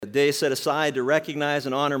day set aside to recognize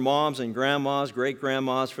and honor moms and grandmas,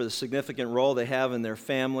 great-grandmas for the significant role they have in their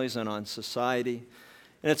families and on society.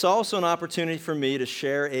 And it's also an opportunity for me to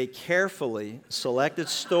share a carefully selected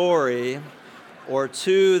story or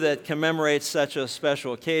two that commemorates such a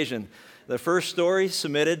special occasion. The first story,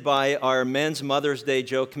 submitted by our Men's Mother's Day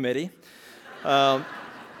Joke Committee,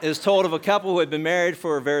 is told of a couple who had been married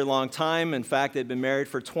for a very long time. In fact, they'd been married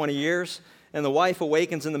for 20 years, and the wife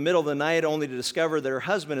awakens in the middle of the night only to discover that her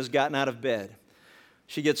husband has gotten out of bed.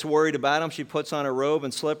 She gets worried about him. She puts on a robe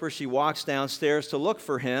and slippers. She walks downstairs to look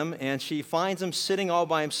for him, and she finds him sitting all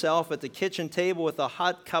by himself at the kitchen table with a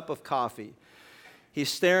hot cup of coffee. He's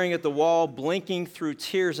staring at the wall, blinking through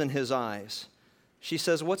tears in his eyes. She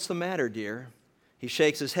says, "What's the matter, dear?" He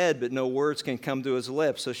shakes his head, but no words can come to his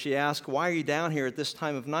lips. So she asks, "Why are you down here at this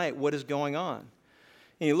time of night? What is going on?"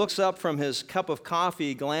 And he looks up from his cup of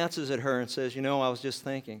coffee, glances at her, and says, "You know, I was just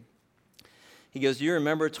thinking." He goes, "Do you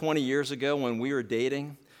remember 20 years ago when we were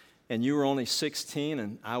dating, and you were only 16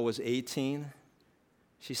 and I was 18?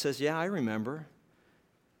 She says, "Yeah, I remember."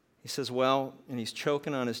 He says, "Well," and he's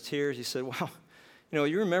choking on his tears, he said, "Well,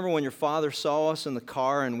 you remember when your father saw us in the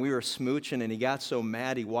car and we were smooching and he got so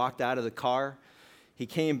mad he walked out of the car? He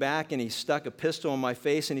came back and he stuck a pistol in my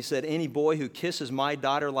face and he said, 'Any boy who kisses my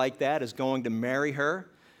daughter like that is going to marry her.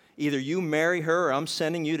 Either you marry her or I'm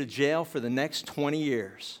sending you to jail for the next 20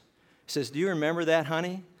 years. He says, "Do you remember that,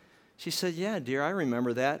 honey?" She said, "Yeah, dear, I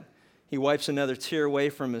remember that." He wipes another tear away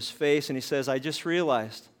from his face and he says, "I just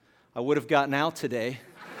realized I would have gotten out today."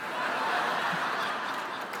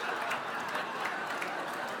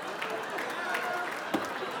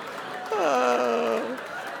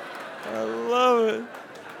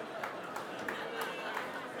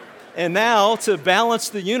 And now, to balance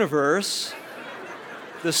the universe,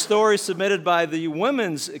 the story submitted by the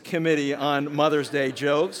Women's Committee on Mother's Day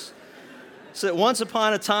Jokes. So once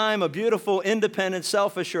upon a time, a beautiful, independent,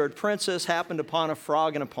 self-assured princess happened upon a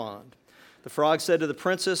frog in a pond. The frog said to the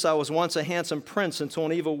princess, "I was once a handsome prince until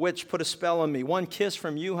an evil witch put a spell on me. One kiss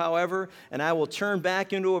from you, however, and I will turn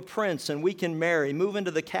back into a prince, and we can marry, move into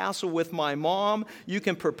the castle with my mom. You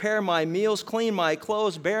can prepare my meals, clean my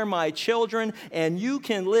clothes, bear my children, and you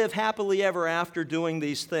can live happily ever after doing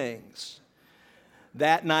these things."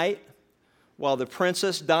 That night, while the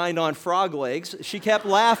princess dined on frog legs, she kept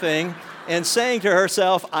laughing and saying to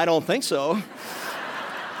herself, "I don't think so."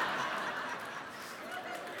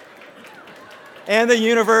 And the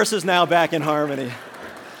universe is now back in harmony.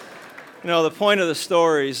 The point of the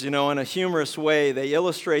stories, in a humorous way, they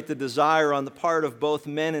illustrate the desire on the part of both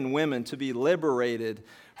men and women to be liberated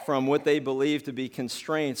from what they believe to be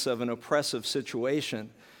constraints of an oppressive situation.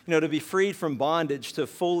 To be freed from bondage, to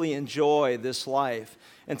fully enjoy this life.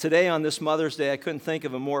 And today on this Mother's Day, I couldn't think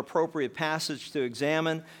of a more appropriate passage to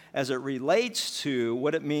examine as it relates to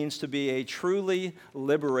what it means to be a truly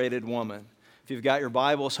liberated woman. If you've got your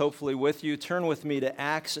Bibles hopefully with you, turn with me to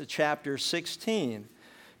Acts chapter 16.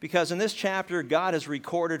 Because in this chapter, God has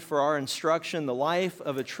recorded for our instruction the life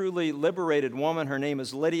of a truly liberated woman. Her name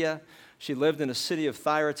is Lydia. She lived in the city of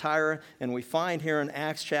Thyatira, and we find here in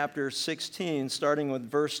Acts chapter 16, starting with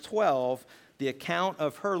verse 12, the account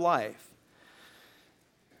of her life.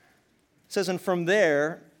 It says, "And from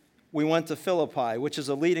there we went to Philippi, which is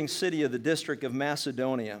a leading city of the district of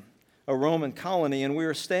Macedonia, a Roman colony, and we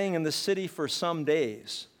were staying in the city for some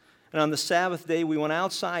days. And on the Sabbath day, we went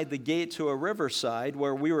outside the gate to a riverside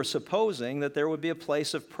where we were supposing that there would be a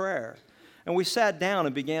place of prayer. And we sat down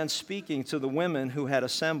and began speaking to the women who had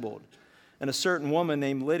assembled. And a certain woman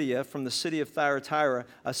named Lydia from the city of Thyatira,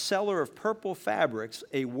 a seller of purple fabrics,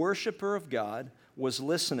 a worshiper of God, was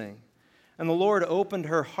listening. And the Lord opened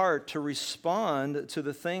her heart to respond to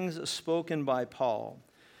the things spoken by Paul.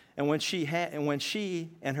 And when she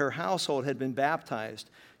and her household had been baptized,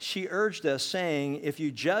 she urged us, saying, 'If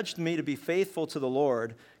you judged me to be faithful to the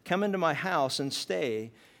Lord, come into my house and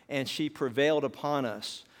stay.' And she prevailed upon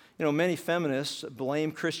us." Many feminists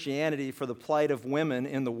blame Christianity for the plight of women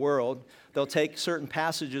in the world. They'll take certain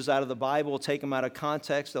passages out of the Bible, take them out of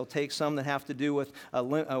context. They'll take some that have to do with a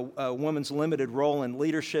woman's limited role in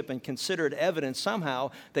leadership and consider it evidence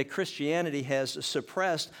somehow that Christianity has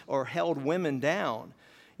suppressed or held women down.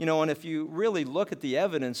 And if you really look at the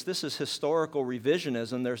evidence, this is historical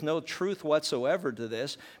revisionism. There's no truth whatsoever to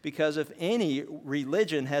this, because if any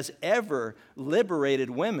religion has ever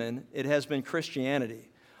liberated women, it has been Christianity.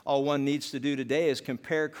 All one needs to do today is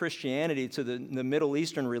compare Christianity to the Middle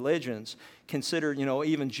Eastern religions, consider,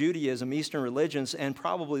 even Judaism, Eastern religions, and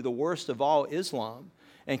probably the worst of all, Islam.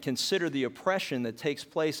 and consider the oppression that takes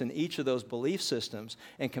place in each of those belief systems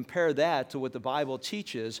and compare that to what the Bible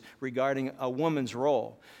teaches regarding a woman's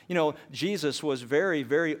role. You know, Jesus was very,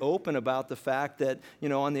 very open about the fact that, you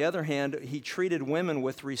know, on the other hand, he treated women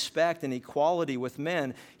with respect and equality with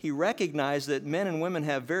men. He recognized that men and women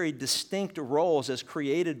have very distinct roles as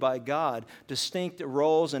created by God, distinct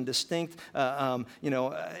roles and distinct,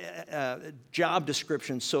 job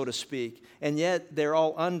descriptions, so to speak, and yet they're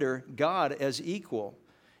all under God as equal.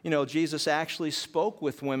 You know, Jesus actually spoke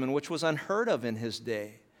with women, which was unheard of in his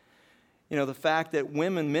day. You know, the fact that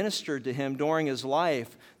women ministered to him during his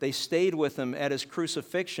life, they stayed with him at his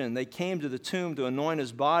crucifixion, they came to the tomb to anoint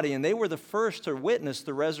his body, and they were the first to witness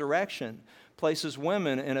the resurrection, places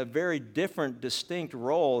women in a very different, distinct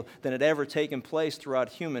role than had ever taken place throughout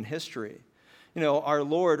human history. You know, our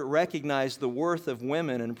Lord recognized the worth of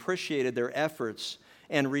women and appreciated their efforts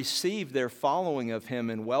and received their following of him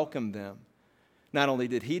and welcomed them. Not only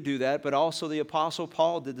did he do that, but also the Apostle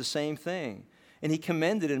Paul did the same thing. And he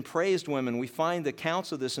commended and praised women. We find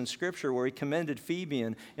accounts of this in Scripture where he commended Phoebe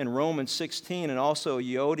in Romans 16 and also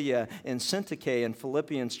Euodia and Syntyche in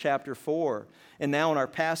Philippians chapter 4. And now in our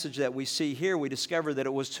passage that we see here, we discover that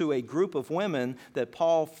it was to a group of women that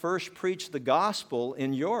Paul first preached the gospel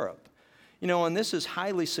in Europe. You know, and this is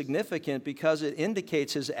highly significant because it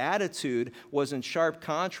indicates his attitude was in sharp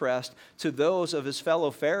contrast to those of his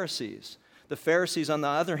fellow Pharisees. The Pharisees, on the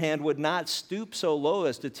other hand, would not stoop so low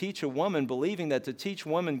as to teach a woman, believing that to teach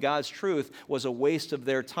women God's truth was a waste of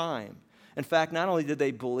their time. In fact, not only did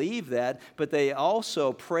they believe that, but they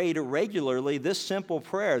also prayed regularly this simple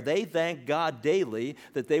prayer. They thanked God daily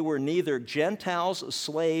that they were neither Gentiles,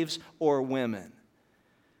 slaves, or women.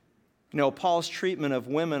 You know, Paul's treatment of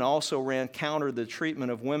women also ran counter the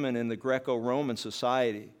treatment of women in the Greco-Roman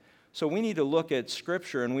society. So we need to look at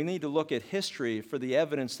Scripture and we need to look at history for the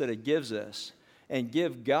evidence that it gives us and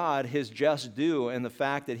give God his just due in the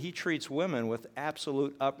fact that he treats women with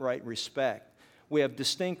absolute upright respect. We have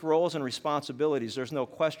distinct roles and responsibilities. There's no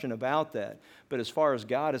question about that. But as far as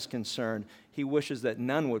God is concerned, he wishes that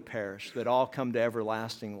none would perish, that all come to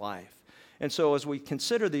everlasting life. And so as we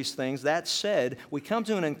consider these things, that said, we come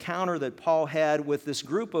to an encounter that Paul had with this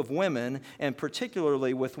group of women, and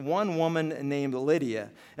particularly with one woman named Lydia.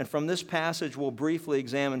 And from this passage, we'll briefly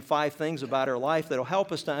examine 5 things about her life that will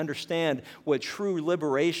help us to understand what true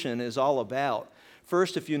liberation is all about.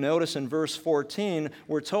 First, if you notice in verse 14,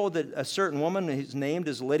 we're told that a certain woman who's named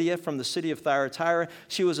as Lydia from the city of Thyatira,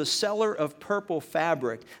 she was a seller of purple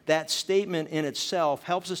fabric. That statement in itself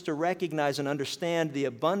helps us to recognize and understand the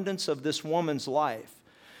abundance of this woman's life.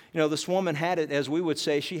 You know, this woman had it, as we would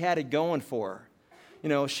say, she had it going for her. You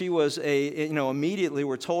know, she was immediately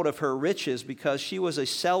we're told of her riches because she was a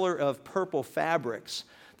seller of purple fabrics.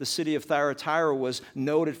 The city of Thyatira was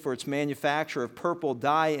noted for its manufacture of purple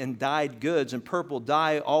dye and dyed goods, and purple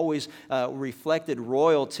dye always reflected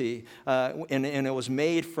royalty, and it was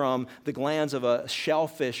made from the glands of a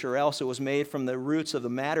shellfish, or else it was made from the roots of the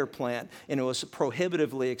madder plant, and it was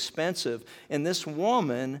prohibitively expensive. And this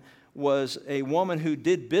woman was a woman who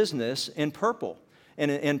did business in purple and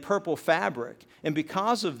in purple fabric. And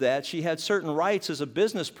because of that, she had certain rights as a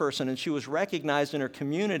business person, and she was recognized in her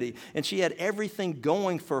community. And she had everything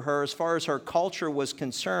going for her as far as her culture was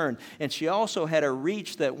concerned. And she also had a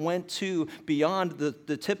reach that went to beyond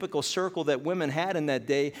the typical circle that women had in that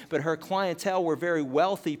day, but her clientele were very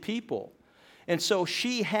wealthy people. And so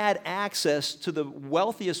she had access to the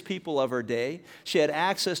wealthiest people of her day. She had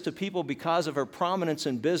access to people because of her prominence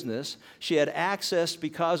in business. She had access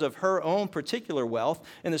because of her own particular wealth.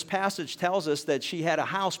 And this passage tells us that she had a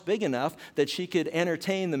house big enough that she could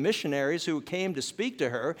entertain the missionaries who came to speak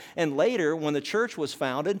to her. And later, when the church was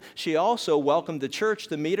founded, she also welcomed the church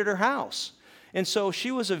to meet at her house. And so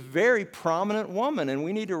she was a very prominent woman, and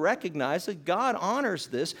we need to recognize that God honors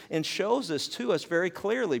this and shows this to us very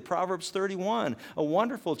clearly. Proverbs 31, a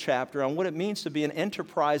wonderful chapter on what it means to be an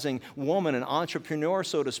enterprising woman, an entrepreneur,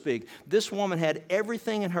 so to speak. This woman had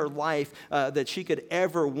everything in her life that she could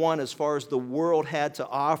ever want as far as the world had to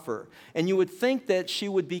offer. And you would think that she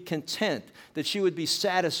would be content, that she would be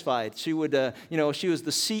satisfied. She would, she was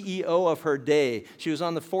the CEO of her day. She was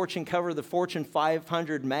on the Fortune cover of the Fortune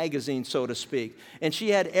 500 magazine, so to speak. And she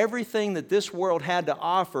had everything that this world had to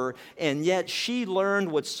offer, and yet she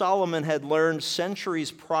learned what Solomon had learned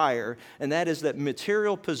centuries prior, and that is that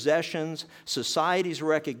material possessions, society's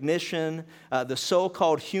recognition, the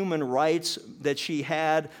so-called human rights that she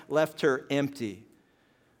had left her empty,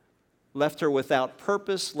 left her without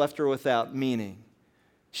purpose, left her without meaning.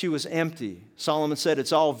 She was empty. Solomon said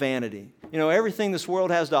it's all vanity. You know, everything this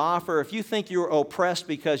world has to offer, if you think you're oppressed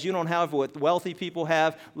because you don't have what wealthy people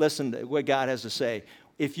have, listen to what God has to say.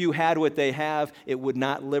 if you had what they have, it would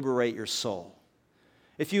not liberate your soul.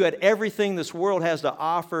 If you had everything this world has to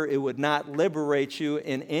offer, it would not liberate you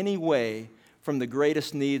in any way from the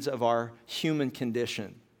greatest needs of our human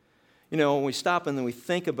condition. You know, when we stop and then we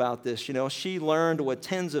think about this, you know, she learned what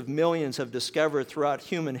tens of millions have discovered throughout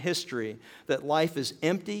human history, that life is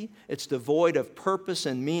empty, it's devoid of purpose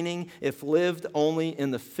and meaning if lived only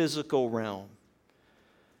in the physical realm.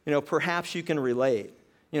 You know, perhaps you can relate.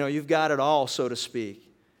 You know, you've got it all, so to speak.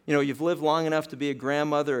 You know, you've lived long enough to be a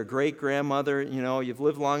grandmother, a great-grandmother. You know, you've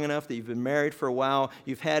lived long enough that you've been married for a while.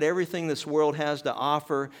 You've had everything this world has to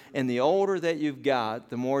offer. And the older that you've got,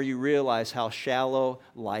 the more you realize how shallow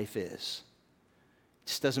life is. It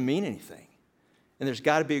just doesn't mean anything. And there's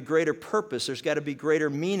got to be a greater purpose. There's got to be greater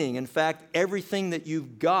meaning. In fact, everything that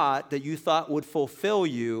you've got that you thought would fulfill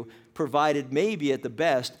you provided maybe at the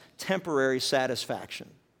best temporary satisfaction.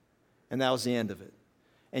 And that was the end of it.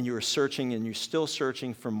 And you were searching and you're still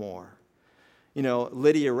searching for more. You know,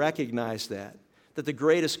 Lydia recognized that the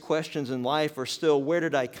greatest questions in life are still, where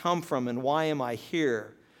did I come from and why am I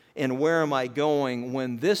here? And where am I going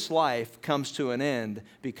when this life comes to an end,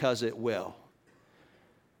 because it will.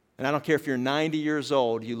 And I don't care if you're 90 years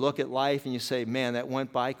old, you look at life and you say, man, that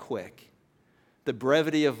went by quick. The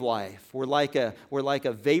brevity of life. We're like a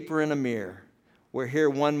vapor in a mirror. We're here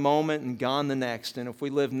one moment and gone the next. And if we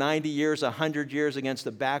live 90 years, 100 years against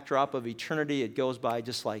the backdrop of eternity, it goes by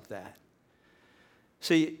just like that.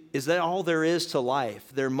 See, is that all there is to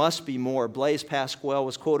life? There must be more. Blaise Pascal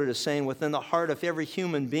was quoted as saying, within the heart of every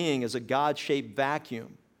human being is a God-shaped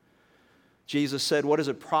vacuum. Jesus said, what does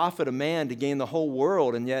it profit a man to gain the whole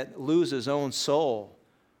world and yet lose his own soul?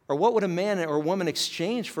 Or what would a man or woman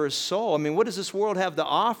exchange for his soul? I mean, what does this world have to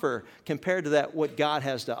offer compared to that what God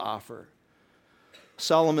has to offer?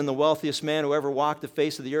 Solomon, the wealthiest man who ever walked the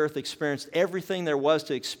face of the earth, experienced everything there was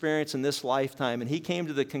to experience in this lifetime. And he came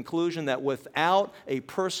to the conclusion that without a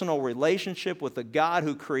personal relationship with the God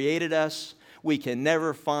who created us, we can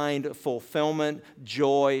never find fulfillment,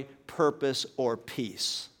 joy, purpose, or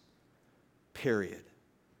peace. Period.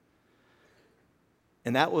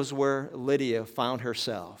 And that was where Lydia found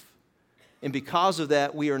herself. And because of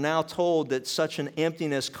that, we are now told that such an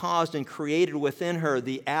emptiness caused and created within her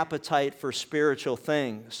the appetite for spiritual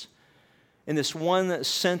things. In this one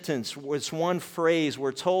sentence, this one phrase,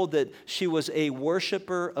 we're told that she was a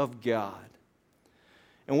worshiper of God.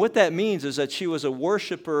 And what that means is that she was a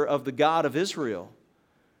worshiper of the God of Israel,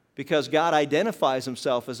 because God identifies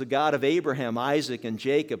himself as the God of Abraham, Isaac, and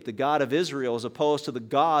Jacob, the God of Israel, as opposed to the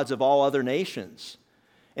gods of all other nations.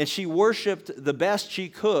 And she worshiped the best she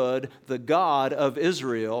could the God of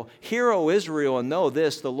Israel. Hear, O Israel, and know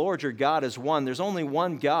this, the Lord your God is one. There's only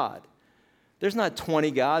one God. There's not 20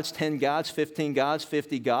 gods, 10 gods, 15 gods,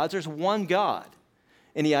 50 gods. There's one God.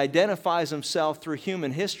 And he identifies himself through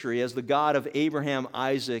human history as the God of Abraham,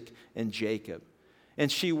 Isaac, and Jacob. And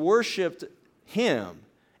she worshiped him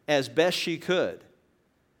as best she could.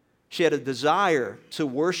 She had a desire to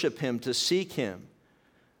worship him, to seek him.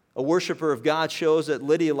 A worshiper of God shows that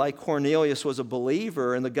Lydia, like Cornelius, was a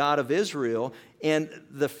believer in the God of Israel. And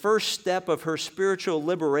the first step of her spiritual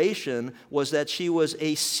liberation was that she was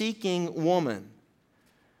a seeking woman.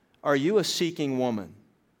 Are you a seeking woman?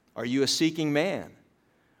 Are you a seeking man?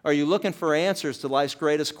 Are you looking for answers to life's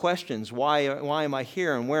greatest questions? Why am I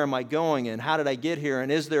here, and where am I going, and how did I get here,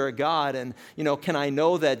 and is there a God, and can I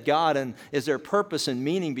know that God, and is there purpose and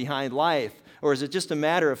meaning behind life? Or is it just a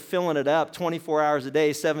matter of filling it up 24 hours a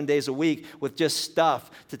day, 7 days a week with just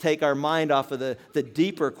stuff to take our mind off of the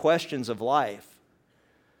deeper questions of life?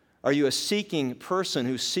 Are you a seeking person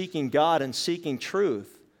who's seeking God and seeking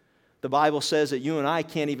truth? The Bible says that you and I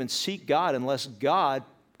can't even seek God unless God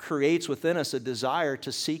creates within us a desire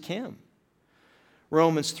to seek him.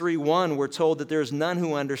 Romans 3:1, we're told that there's none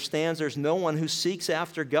who understands, there's no one who seeks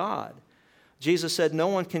after God. Jesus said, no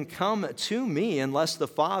one can come to me unless the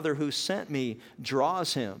Father who sent me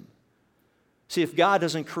draws him. See, if God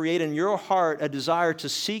doesn't create in your heart a desire to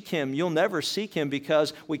seek him, you'll never seek him,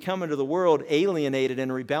 because we come into the world alienated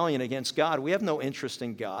in rebellion against God. We have no interest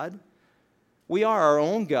in God. We are our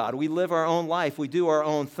own God. We live our own life. We do our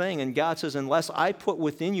own thing. And God says, unless I put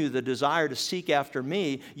within you the desire to seek after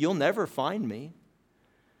me, you'll never find me.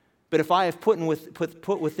 But if I have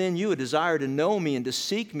put within you a desire to know me and to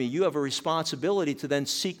seek me, you have a responsibility to then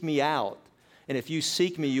seek me out. And if you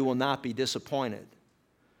seek me, you will not be disappointed.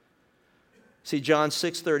 See, John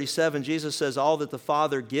 6:37, Jesus says, all that the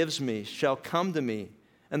Father gives me shall come to me,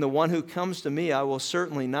 and the one who comes to me I will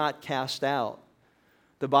certainly not cast out.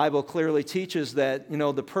 The Bible clearly teaches that,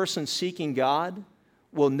 the person seeking God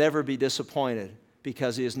will never be disappointed,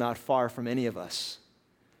 because he is not far from any of us.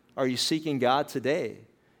 Are you seeking God today?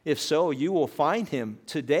 If so, you will find him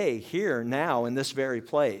today, here, now, in this very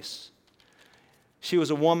place. She was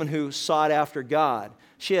a woman who sought after God.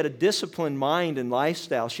 She had a disciplined mind and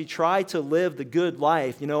lifestyle. She tried to live the good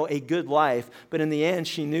life, a good life, but in the end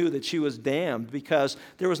she knew that she was damned because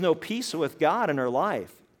there was no peace with God in her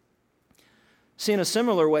life. See, in a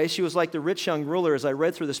similar way, she was like the rich young ruler. As I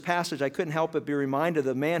read through this passage, I couldn't help but be reminded of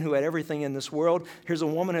the man who had everything in this world. Here's a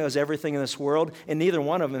woman who has everything in this world, and neither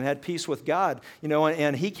one of them had peace with God.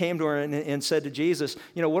 And he came to her and said to Jesus,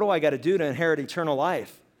 what do I got to do to inherit eternal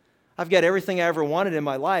life? I've got everything I ever wanted in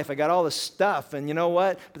my life. I got all this stuff, and you know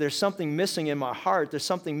what? But there's something missing in my heart. There's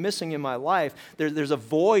something missing in my life. There's a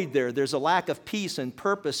void there. There's a lack of peace and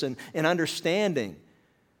purpose and understanding.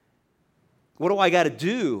 What do I got to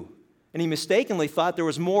do? And he mistakenly thought there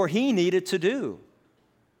was more he needed to do.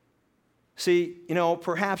 See,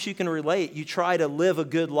 perhaps you can relate. You try to live a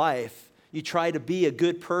good life. You try to be a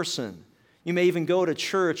good person. You may even go to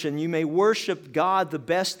church and you may worship God the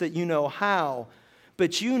best that you know how.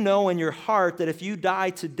 But you know in your heart that if you die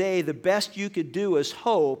today, the best you could do is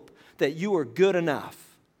hope that you are good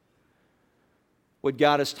enough. What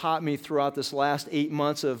God has taught me throughout this last 8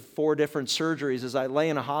 months of 4 different surgeries as I lay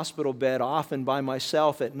in a hospital bed often by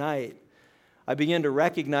myself at night, I begin to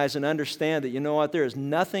recognize and understand that, there is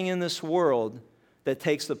nothing in this world that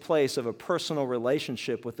takes the place of a personal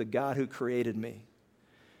relationship with the God who created me.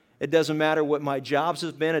 It doesn't matter what my jobs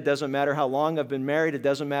have been. It doesn't matter how long I've been married. It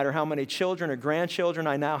doesn't matter how many children or grandchildren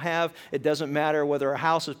I now have. It doesn't matter whether our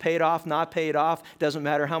house is paid off, not paid off. It doesn't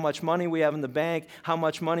matter how much money we have in the bank, how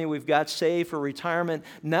much money we've got saved for retirement.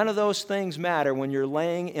 None of those things matter when you're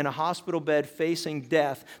laying in a hospital bed facing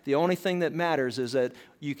death. The only thing that matters is that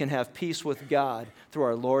you can have peace with God through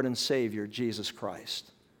our Lord and Savior, Jesus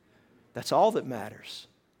Christ. That's all that matters.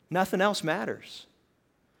 Nothing else matters.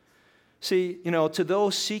 See, to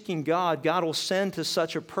those seeking God, God will send to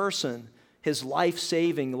such a person His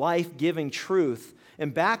life-saving, life-giving truth.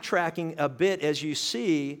 And backtracking a bit as you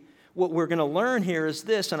see, what we're going to learn here is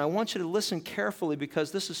this, and I want you to listen carefully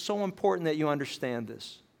because this is so important that you understand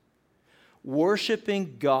this.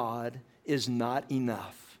 Worshiping God is not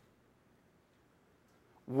enough.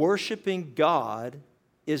 Worshiping God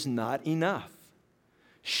is not enough.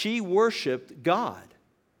 She worshiped God,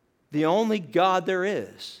 the only God there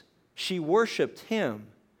is. She worshiped Him,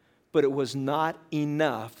 but it was not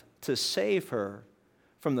enough to save her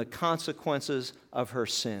from the consequences of her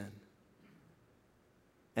sin.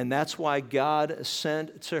 And that's why God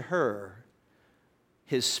sent to her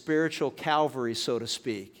His spiritual Calvary, so to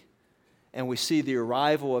speak. And we see the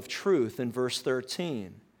arrival of truth in verse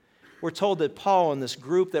 13. We're told that Paul and this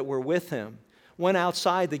group that were with him went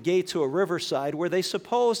outside the gate to a riverside where they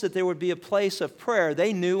supposed that there would be a place of prayer.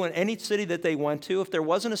 They knew in any city that they went to, if there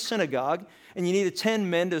wasn't a synagogue, and you needed 10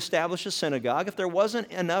 men to establish a synagogue, if there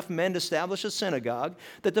wasn't enough men to establish a synagogue,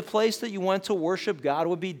 that the place that you went to worship God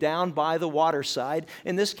would be down by the waterside,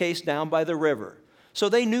 in this case, down by the river. So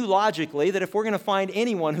they knew logically that if we're going to find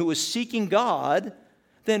anyone who is seeking God,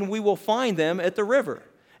 then we will find them at the river.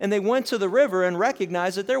 And they went to the river and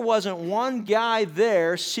recognized that there wasn't one guy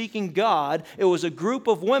there seeking God. It was a group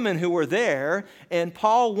of women who were there, and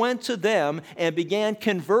Paul went to them and began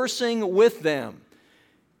conversing with them.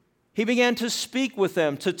 He began to speak with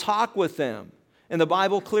them, to talk with them. And the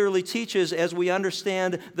Bible clearly teaches, as we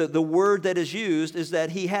understand the word that is used, is that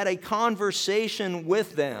he had a conversation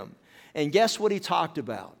with them. And guess what he talked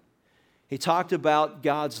about? He talked about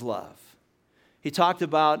God's love. He talked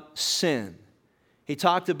about sin. He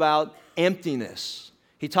talked about emptiness.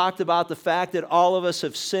 He talked about the fact that all of us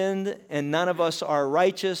have sinned and none of us are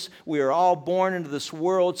righteous. We are all born into this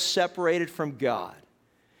world separated from God.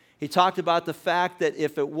 He talked about the fact that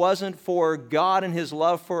if it wasn't for God and His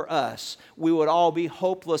love for us, we would all be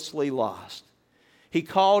hopelessly lost. He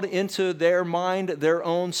called into their mind their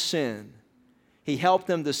own sin. He helped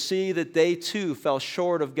them to see that they too fell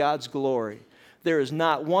short of God's glory. There is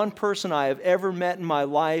not one person I have ever met in my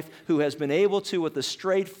life who has been able to, with a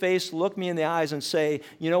straight face, look me in the eyes and say,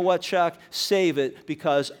 you know what, Chuck, save it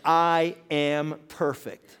because I am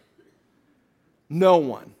perfect. No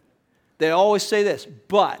one. They always say this,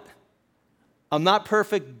 but. I'm not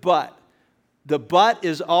perfect, but. The but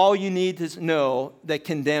is all you need to know that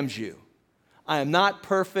condemns you. I am not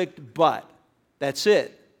perfect, but. That's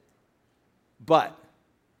it. But.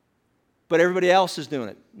 But everybody else is doing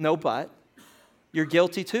it. No but. You're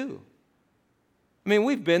guilty too. I mean,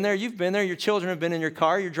 we've been there. You've been there. Your children have been in your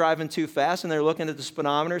car. You're driving too fast, and they're looking at the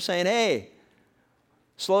speedometer saying, hey,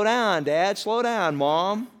 slow down, Dad. Slow down,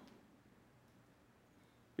 Mom.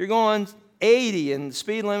 You're going 80, and the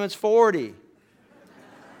speed limit's 40.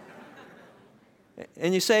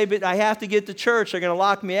 And you say, but I have to get to church. They're going to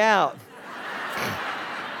lock me out.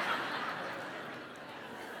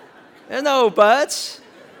 There's no buts.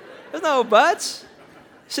 There's no buts.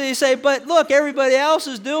 So you say, but look, everybody else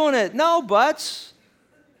is doing it. No buts.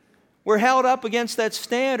 We're held up against that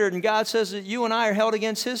standard, and God says that you and I are held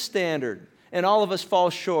against His standard, and all of us fall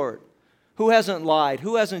short. Who hasn't lied?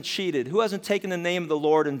 Who hasn't cheated? Who hasn't taken the name of the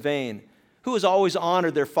Lord in vain? Who has always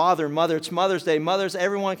honored their father and mother? It's Mother's Day. Mothers,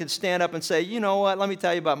 everyone can stand up and say, you know what, let me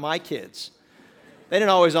tell you about my kids. They didn't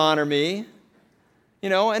always honor me. You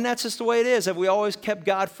know, and that's just the way it is. Have we always kept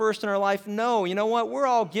God first in our life? No. You know what? We're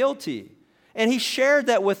all guilty. And He shared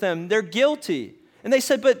that with them. They're guilty. And they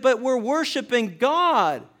said, but we're worshiping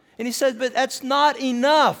God. And He said, but that's not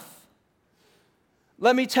enough.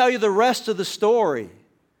 Let me tell you the rest of the story.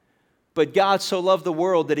 But God so loved the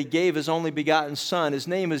world that He gave His only begotten Son. His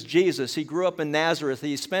name is Jesus. He grew up in Nazareth.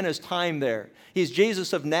 He spent His time there. He's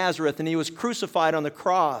Jesus of Nazareth, and He was crucified on the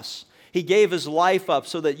cross. He gave His life up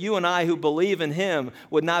so that you and I who believe in Him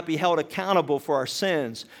would not be held accountable for our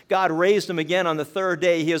sins. God raised Him again on the third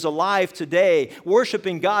day. He is alive today.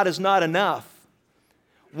 Worshiping God is not enough.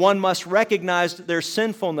 One must recognize their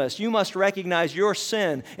sinfulness. You must recognize your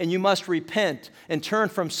sin, and you must repent and turn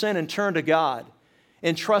from sin and turn to God.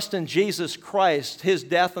 And trust in Jesus Christ, His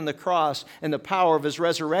death on the cross, and the power of His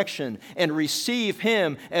resurrection, and receive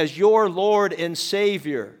Him as your Lord and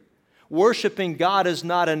Savior. Worshiping God is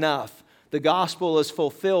not enough. The gospel is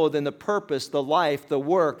fulfilled in the purpose, the life, the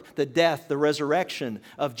work, the death, the resurrection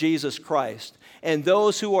of Jesus Christ. And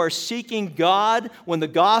those who are seeking God, when the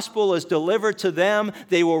gospel is delivered to them,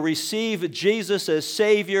 they will receive Jesus as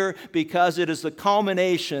Savior because it is the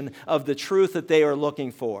culmination of the truth that they are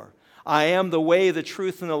looking for. I am the way, the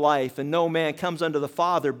truth, and the life, and no man comes unto the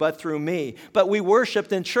Father but through me. But we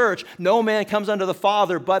worshiped in church. No man comes unto the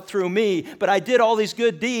Father but through me. But I did all these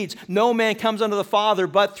good deeds. No man comes unto the Father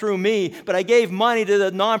but through me. But I gave money to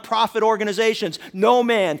the nonprofit organizations. No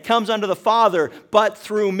man comes unto the Father but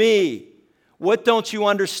through me. What don't you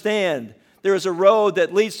understand? There is a road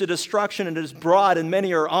that leads to destruction, and it is broad, and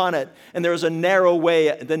many are on it. And there is a narrow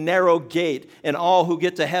way, the narrow gate, and all who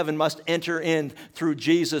get to heaven must enter in through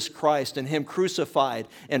Jesus Christ and Him crucified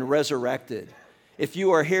and resurrected. If you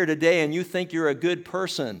are here today and you think you're a good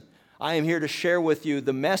person, I am here to share with you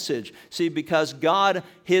the message. See, because God,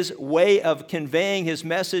 His way of conveying His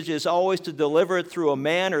message is always to deliver it through a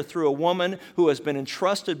man or through a woman who has been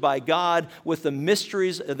entrusted by God with the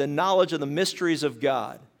mysteries, the knowledge of the mysteries of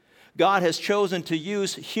God. God has chosen to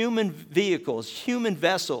use human vehicles, human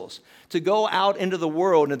vessels, to go out into the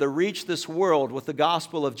world and to reach this world with the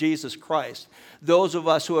gospel of Jesus Christ. Those of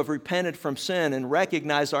us who have repented from sin and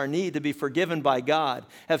recognized our need to be forgiven by God,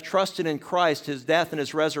 have trusted in Christ, His death and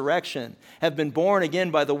His resurrection, have been born again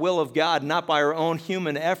by the will of God, not by our own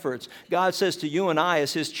human efforts. God says to you and I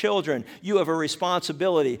as His children, you have a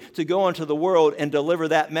responsibility to go into the world and deliver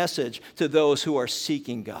that message to those who are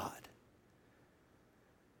seeking God.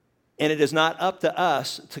 And it is not up to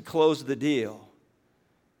us to close the deal.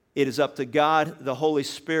 It is up to God, the Holy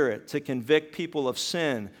Spirit, to convict people of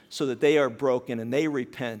sin so that they are broken and they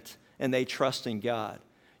repent and they trust in God.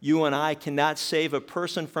 You and I cannot save a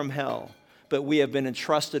person from hell, but we have been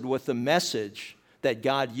entrusted with the message that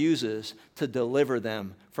God uses to deliver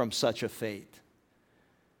them from such a fate.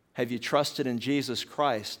 Have you trusted in Jesus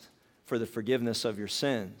Christ for the forgiveness of your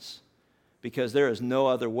sins? Because there is no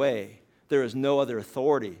other way. There is no other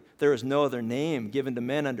authority. There is no other name given to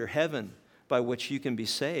men under heaven by which you can be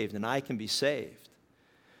saved and I can be saved.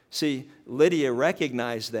 See, Lydia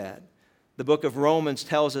recognized that. The book of Romans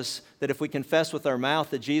tells us that if we confess with our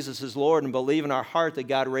mouth that Jesus is Lord and believe in our heart that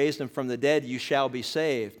God raised Him from the dead, you shall be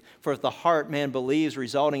saved. For with the heart man believes,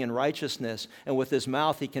 resulting in righteousness, and with his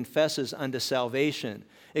mouth he confesses unto salvation.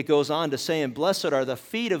 It goes on to say, and blessed are the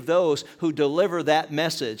feet of those who deliver that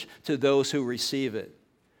message to those who receive it.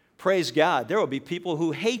 Praise God. There will be people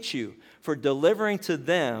who hate you for delivering to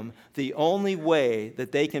them the only way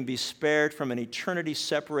that they can be spared from an eternity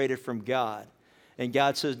separated from God. And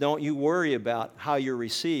God says, don't you worry about how you're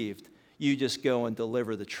received. You just go and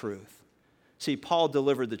deliver the truth. See, Paul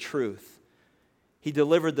delivered the truth. He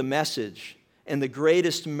delivered the message. And the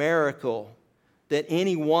greatest miracle that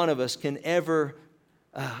any one of us can ever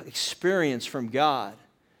experience from God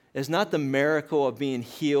is not the miracle of being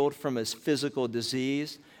healed from his physical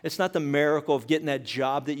disease. It's not the miracle of getting that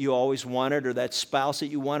job that you always wanted, or that spouse that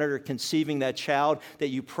you wanted, or conceiving that child that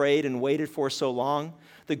you prayed and waited for so long.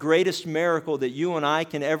 The greatest miracle that you and I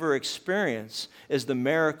can ever experience is the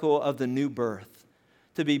miracle of the new birth.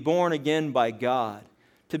 To be born again by God.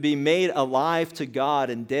 To be made alive to God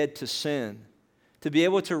and dead to sin. to be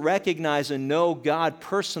able to recognize and know God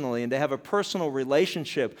personally and to have a personal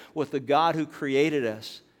relationship with the God who created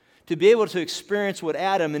us, to be able to experience what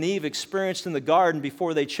Adam and Eve experienced in the garden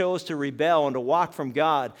before they chose to rebel and to walk from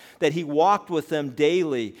God, that He walked with them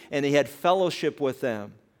daily and He had fellowship with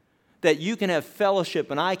them, that you can have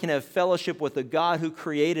fellowship and I can have fellowship with the God who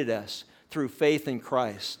created us through faith in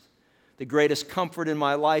Christ. The greatest comfort in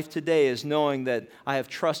my life today is knowing that I have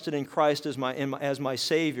trusted in Christ as my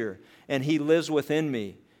Savior, and He lives within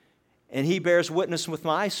me. And He bears witness with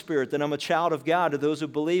my spirit that I'm a child of God to those who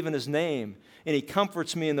believe in His name. And He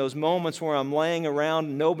comforts me in those moments where I'm laying around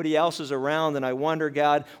and nobody else is around, and I wonder,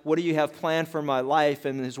 God, what do you have planned for my life?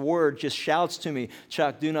 And His word just shouts to me,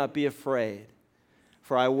 Chuck, do not be afraid,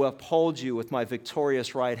 for I will uphold you with my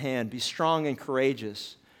victorious right hand. Be strong and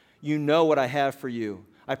courageous. You know what I have for you.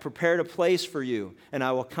 I prepared a place for you, and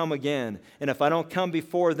I will come again. And if I don't come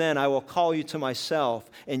before then, I will call you to myself,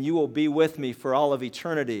 and you will be with me for all of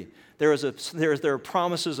eternity. There are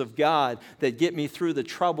promises of God that get me through the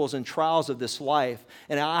troubles and trials of this life.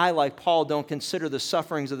 And I, like Paul, don't consider the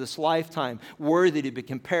sufferings of this lifetime worthy to be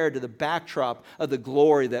compared to the backdrop of the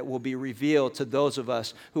glory that will be revealed to those of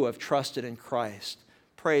us who have trusted in Christ.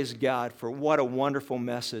 Praise God for what a wonderful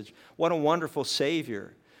message. What a wonderful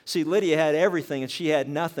Savior. See, Lydia had everything and she had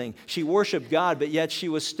nothing. She worshiped God, but yet she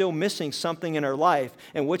was still missing something in her life.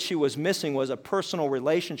 And what she was missing was a personal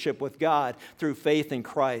relationship with God through faith in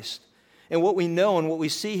Christ. And what we know and what we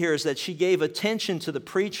see here is that she gave attention to the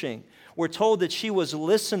preaching. We're told that she was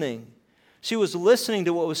listening. She was listening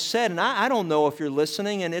to what was said. And I don't know if you're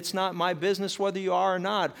listening, and it's not my business whether you are or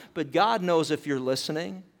not, but God knows if you're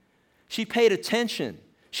listening. She paid attention.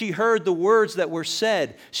 She heard the words that were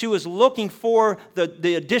said. She was looking for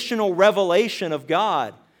the additional revelation of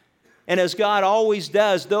God. And as God always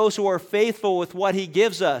does, those who are faithful with what He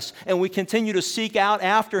gives us, and we continue to seek out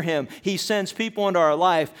after Him, He sends people into our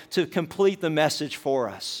life to complete the message for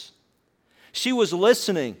us. She was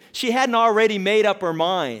listening. She hadn't already made up her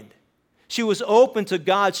mind. She was open to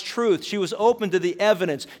God's truth. She was open to the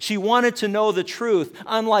evidence. She wanted to know the truth,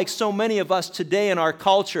 unlike so many of us today in our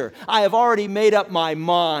culture. I have already made up my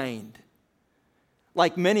mind.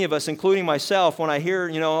 Like many of us, including myself, when I hear,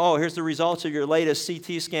 here's the results of your latest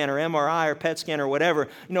CT scan or MRI or PET scan or whatever,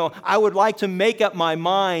 I would like to make up my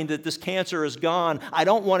mind that this cancer is gone. I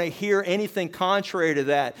don't want to hear anything contrary to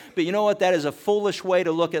that. But you know what? That is a foolish way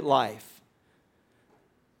to look at life.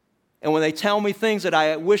 And when they tell me things that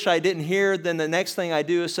I wish I didn't hear, then the next thing I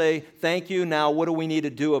do is say, thank you, now what do we need to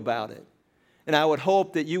do about it? And I would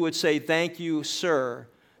hope that you would say, thank you, sir,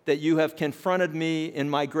 that you have confronted me in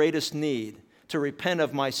my greatest need to repent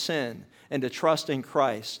of my sin and to trust in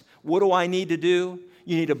Christ. What do I need to do?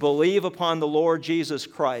 You need to believe upon the Lord Jesus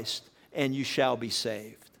Christ, and you shall be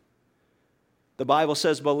saved. The Bible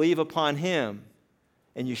says, believe upon Him,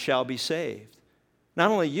 and you shall be saved. Not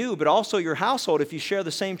only you, but also your household if you share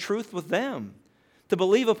the same truth with them. To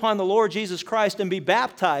believe upon the Lord Jesus Christ and be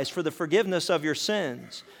baptized for the forgiveness of your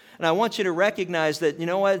sins. And I want you to recognize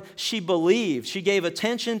that, she believed. She gave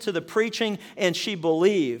attention to the preaching and she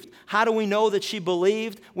believed. How do we know that she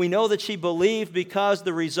believed? We know that she believed because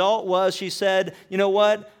the result was she said,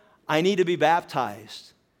 I need to be baptized.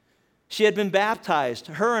 She had been baptized.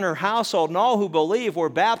 Her and her household and all who believe were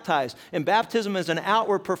baptized. And baptism is an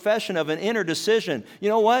outward profession of an inner decision. You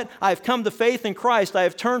know what? I've come to faith in Christ. I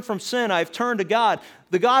have turned from sin. I have turned to God.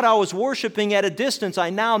 The God I was worshiping at a distance, I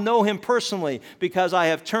now know Him personally because I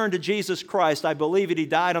have turned to Jesus Christ. I believe that He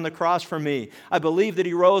died on the cross for me. I believe that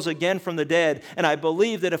He rose again from the dead. And I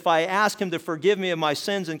believe that if I ask Him to forgive me of my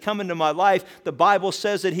sins and come into my life, the Bible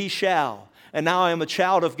says that He shall. And now I am a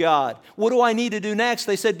child of God. What do I need to do next?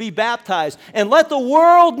 They said, be baptized and let the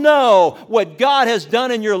world know what God has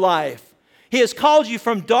done in your life. He has called you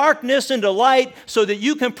from darkness into light so that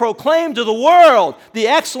you can proclaim to the world the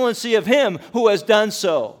excellency of Him who has done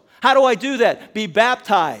so. How do I do that? Be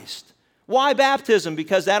baptized. Why baptism?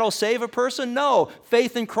 Because that'll save a person? No.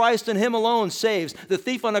 Faith in Christ and Him alone saves. The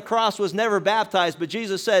thief on the cross was never baptized, but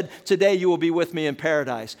Jesus said, today you will be with me in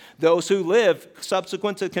paradise. Those who live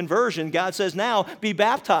subsequent to conversion, God says now, be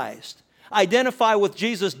baptized. Identify with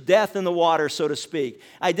Jesus' death in the water, so to speak.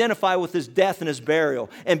 Identify with His death and His burial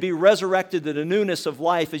and be resurrected to the newness of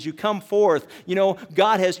life as you come forth.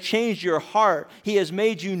 God has changed your heart. He has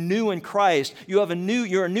made you new in Christ. You're a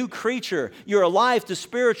new creature. You're alive to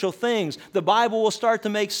spiritual things. The Bible will start to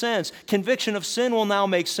make sense. Conviction of sin will now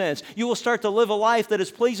make sense. You will start to live a life that is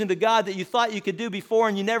pleasing to God that you thought you could do before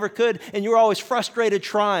and you never could, and you were always frustrated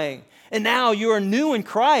trying. And now you are new in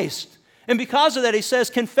Christ. And because of that, He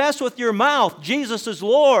says, confess with your mouth, Jesus is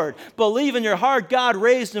Lord. Believe in your heart, God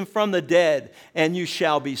raised Him from the dead, and you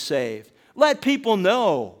shall be saved. Let people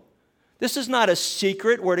know. This is not a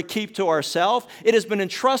secret we're to keep to ourselves. It has been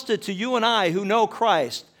entrusted to you and I who know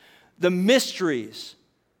Christ, the mysteries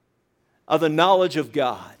of the knowledge of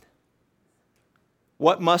God.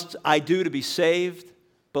 What must I do to be saved?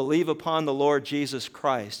 Believe upon the Lord Jesus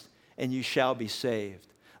Christ, and you shall be saved.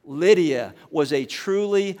 Lydia was a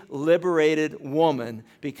truly liberated woman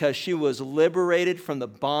because she was liberated from the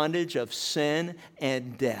bondage of sin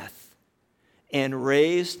and death and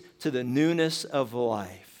raised to the newness of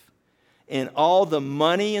life. And all the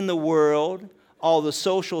money in the world, all the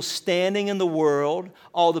social standing in the world,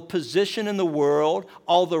 all the position in the world,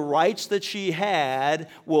 all the rights that she had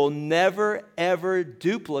will never, ever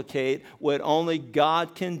duplicate what only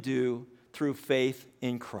God can do through faith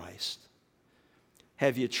in Christ.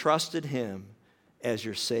 Have you trusted Him as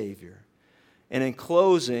your Savior? And in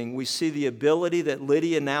closing, we see the ability that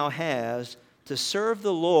Lydia now has to serve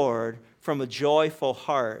the Lord from a joyful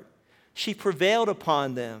heart. She prevailed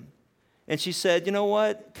upon them. And she said, you know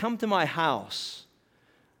what? Come to my house.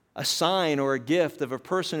 A sign or a gift of a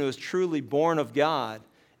person who is truly born of God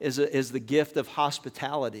is the gift of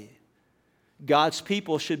hospitality. God's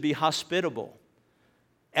people should be hospitable.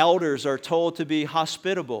 Elders are told to be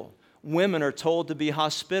hospitable. Women are told to be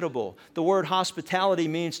hospitable. The word hospitality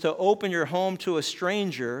means to open your home to a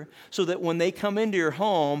stranger so that when they come into your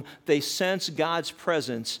home, they sense God's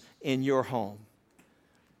presence in your home.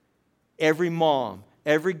 Every mom,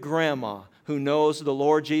 every grandma who knows the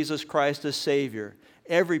Lord Jesus Christ as Savior,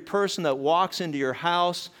 every person that walks into your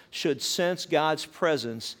house should sense God's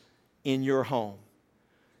presence in your home.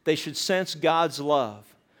 They should sense God's love.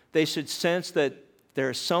 They should sense that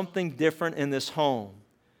there's something different in this home.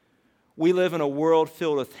 We live in a world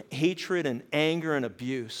filled with hatred and anger and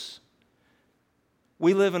abuse.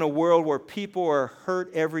 We live in a world where people are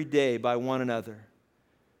hurt every day by one another.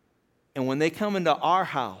 And when they come into our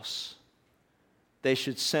house, they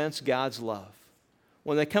should sense God's love.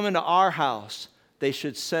 When they come into our house, they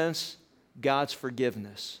should sense God's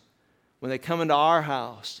forgiveness. When they come into our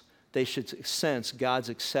house, they should sense God's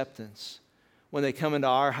acceptance. When they come into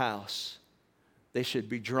our house, they should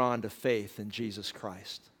be drawn to faith in Jesus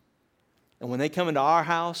Christ. And when they come into our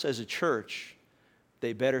house as a church,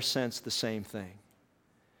 they better sense the same thing.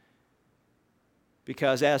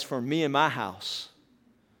 Because as for me and my house,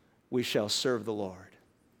 we shall serve the Lord.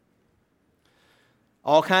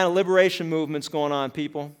 All kind of liberation movements going on,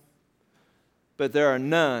 people. But there are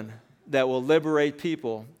none that will liberate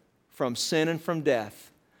people from sin and from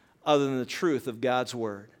death other than the truth of God's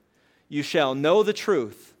word. You shall know the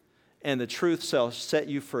truth, and the truth shall set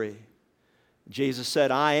you free. Jesus said,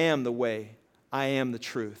 I am the way, I am the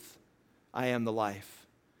truth, I am the life.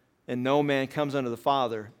 And no man comes unto the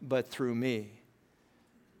Father but through me.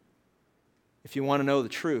 If you want to know the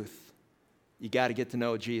truth, you got to get to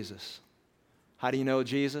know Jesus. How do you know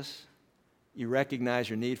Jesus? You recognize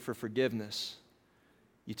your need for forgiveness.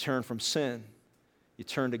 You turn from sin. You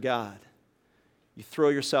turn to God. You throw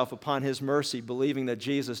yourself upon His mercy, believing that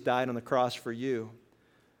Jesus died on the cross for you,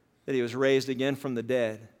 that He was raised again from the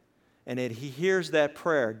dead, and that He hears that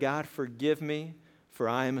prayer, God, forgive me, for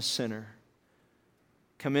I am a sinner.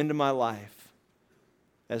 Come into my life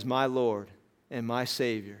as my Lord and my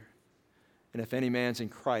Savior. And if any man's in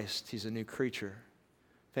Christ, he's a new creature.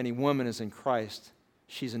 If any woman is in Christ,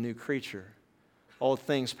 she's a new creature. Old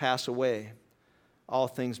things pass away. All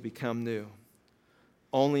things become new.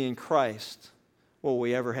 Only in Christ will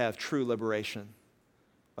we ever have true liberation.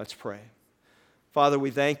 Let's pray. Father,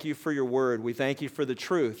 we thank you for your word. We thank you for the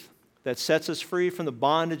truth that sets us free from the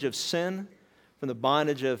bondage of sin, from the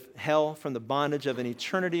bondage of hell, from the bondage of an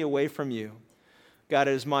eternity away from you. God,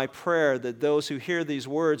 it is my prayer that those who hear these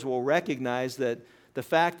words will recognize that the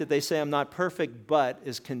fact that they say I'm not perfect but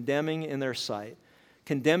is condemning in their sight,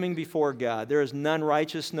 condemning before God. There is none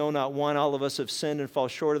righteous, no, not one. All of us have sinned and fall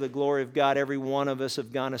short of the glory of God. Every one of us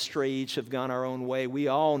have gone astray. Each have gone our own way. We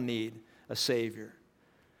all need a Savior.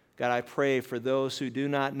 God, I pray for those who do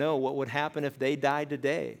not know what would happen if they died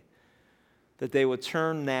today, that they would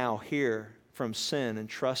turn now here from sin and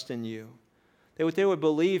trust in you. They would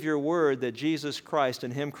believe your word that Jesus Christ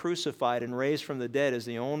and Him crucified and raised from the dead is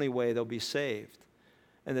the only way they'll be saved,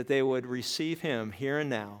 and that they would receive Him here and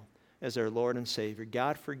now as their Lord and Savior.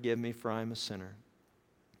 God, forgive me, for I'm a sinner.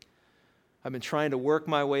 I've been trying to work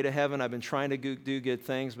my way to heaven. I've been trying to do good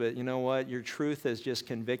things, but you know what? Your truth has just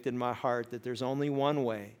convicted my heart that there's only one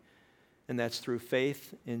way, and that's through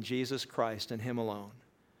faith in Jesus Christ and Him alone.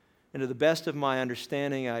 And to the best of my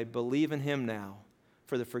understanding, I believe in Him now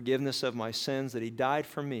for the forgiveness of my sins, that He died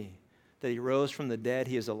for me, that He rose from the dead,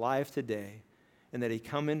 He is alive today, and that He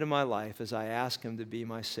come into my life as I ask Him to be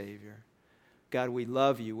my Savior. God, we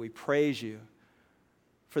love you. We praise you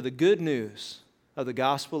for the good news of the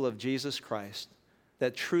gospel of Jesus Christ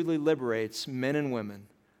that truly liberates men and women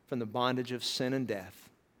from the bondage of sin and death.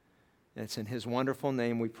 And it's in his wonderful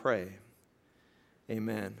name we pray.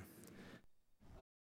 Amen.